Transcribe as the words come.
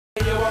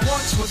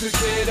Since was a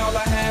kid, all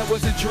I had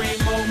was a dream.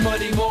 More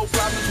money, more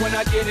problems. When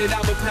I get it,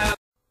 I'm a pound.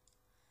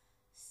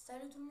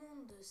 Salut tout le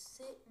monde,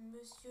 c'est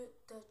Monsieur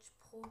Touch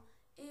Pro.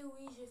 Et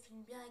oui, je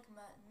filme bien avec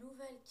ma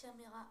nouvelle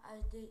caméra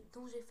HD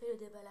dont j'ai fait le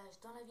déballage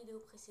dans la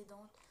vidéo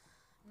précédente.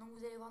 Donc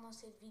vous allez voir dans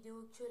cette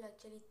vidéo que la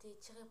qualité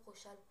est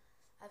irréprochable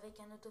avec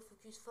un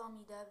autofocus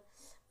formidable,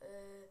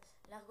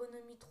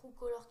 l'ergonomie True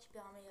Color qui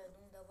permet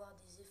donc d'avoir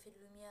des effets de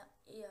lumière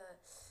et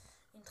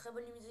une très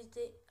bonne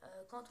luminosité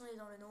quand on est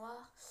dans le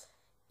noir.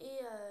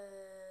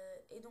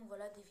 Et donc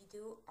voilà, des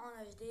vidéos en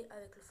HD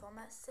avec le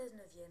format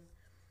 16/9.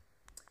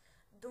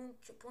 Donc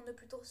pour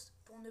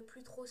ne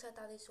plus trop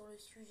s'attarder sur le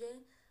sujet,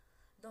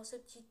 dans ce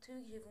petit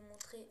truc je vais vous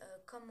montrer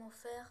comment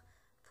faire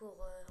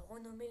pour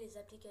renommer les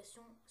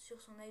applications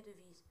sur son œil de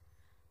vise.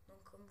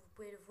 Donc comme vous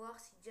pouvez le voir,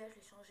 Cydia je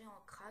l'ai changé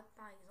en crack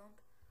par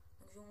exemple.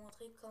 Donc je vais vous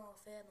montrer comment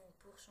faire donc,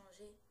 pour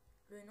changer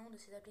le nom de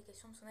ces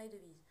applications de son œil de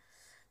vise.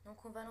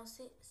 Donc on va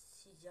lancer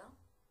Cydia.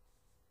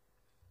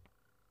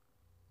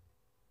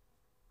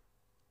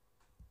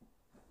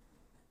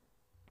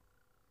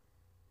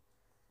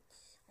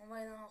 On va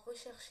aller dans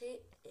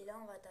rechercher et là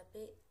on va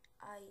taper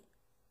icon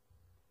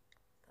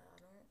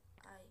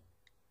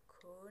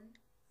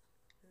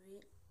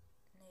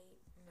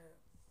Renommer.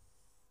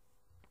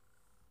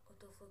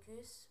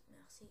 Autofocus,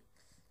 merci.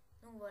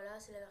 Donc voilà,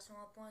 c'est la version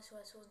 1.1 sur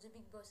la source de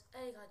Big Boss,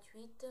 elle est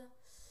gratuite.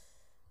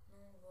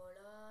 Donc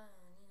voilà,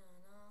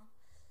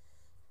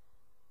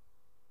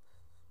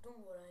 donc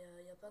voilà,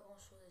 il n'y a pas grand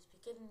chose à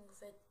expliquer. Donc vous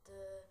faites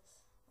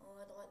en haut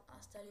à droite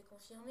installer,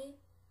 confirmer.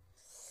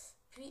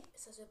 Puis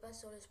ça se passe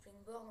sur le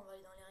springboard, on va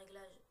aller dans les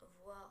réglages,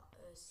 voir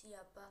s'il n'y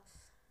a pas,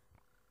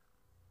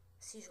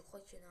 si je crois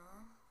qu'il y en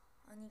a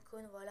un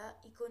icône, voilà,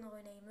 icône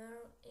Renommer,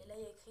 et là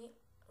il y a écrit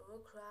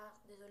require,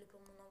 désolé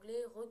pour mon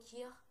anglais,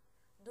 require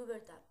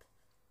double tap.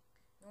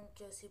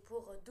 Donc c'est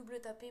pour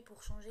double taper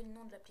pour changer le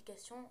nom de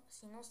l'application,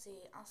 sinon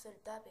c'est un seul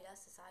tap et là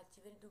ça sert à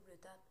activer le double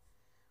tap.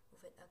 Vous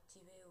faites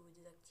activer ou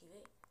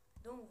désactiver,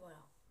 donc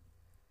voilà.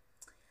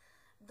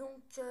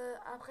 Donc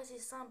après c'est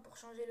simple pour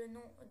changer le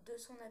nom de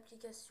son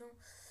application.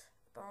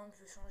 Par exemple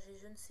je vais changer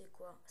je ne sais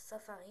quoi,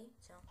 Safari,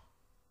 tiens.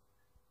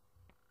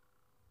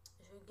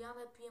 Je garde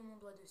appuyé mon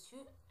doigt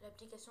dessus,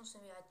 l'application se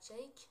met à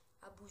shake,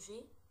 à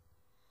bouger.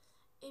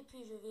 Et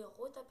puis je vais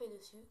retaper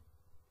dessus.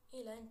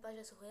 Et là une page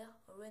à s'ouvrir,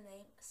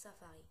 Rename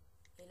Safari.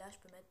 Et là je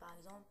peux mettre par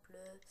exemple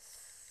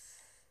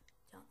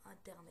tiens,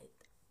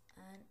 Internet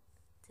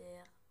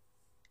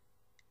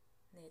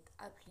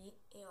appli.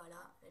 Et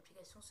voilà,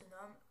 l'application se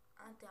nomme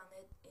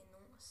Internet et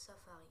non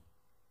Safari.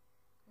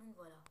 Donc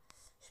voilà,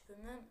 je peux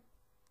même,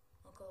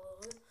 encore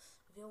heureux,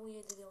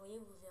 verrouiller, déverrouiller,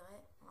 vous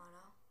verrez,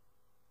 voilà,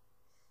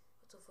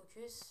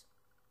 autofocus,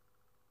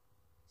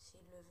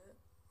 s'il le veut,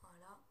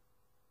 voilà.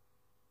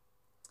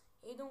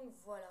 Et donc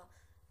voilà,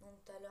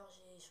 donc tout à l'heure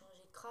j'ai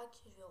changé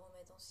crack, je vais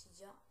remettre en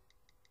Cydia.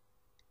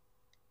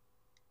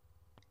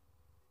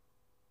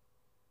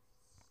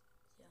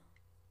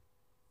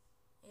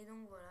 Et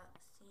donc voilà,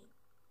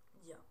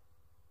 Cydia.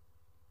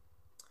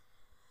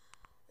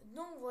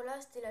 Donc voilà,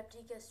 c'était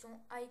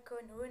l'application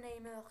Icon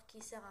Renommer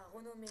qui sert à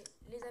renommer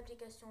les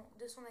applications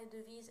de son œil de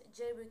vise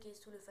jailbreaké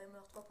sous le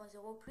firmware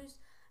 3.0+.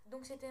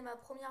 Donc c'était ma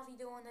première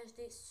vidéo en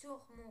HD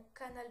sur mon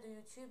canal de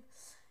YouTube.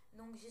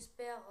 Donc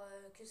j'espère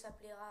que ça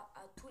plaira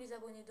à tous les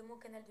abonnés de mon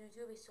canal de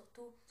YouTube et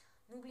surtout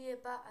n'oubliez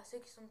pas à ceux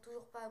qui ne sont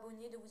toujours pas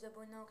abonnés de vous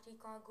abonner en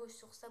cliquant à gauche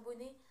sur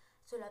s'abonner.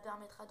 Cela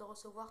permettra de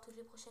recevoir toutes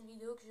les prochaines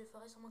vidéos que je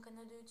ferai sur mon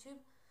canal de YouTube.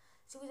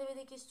 Si vous avez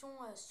des questions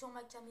sur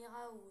ma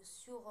caméra ou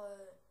sur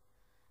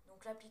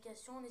donc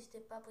l'application,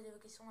 n'hésitez pas à poser vos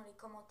questions dans les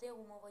commentaires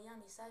ou m'envoyer un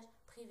message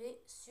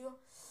privé sur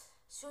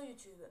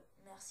YouTube.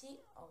 Merci,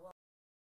 au revoir.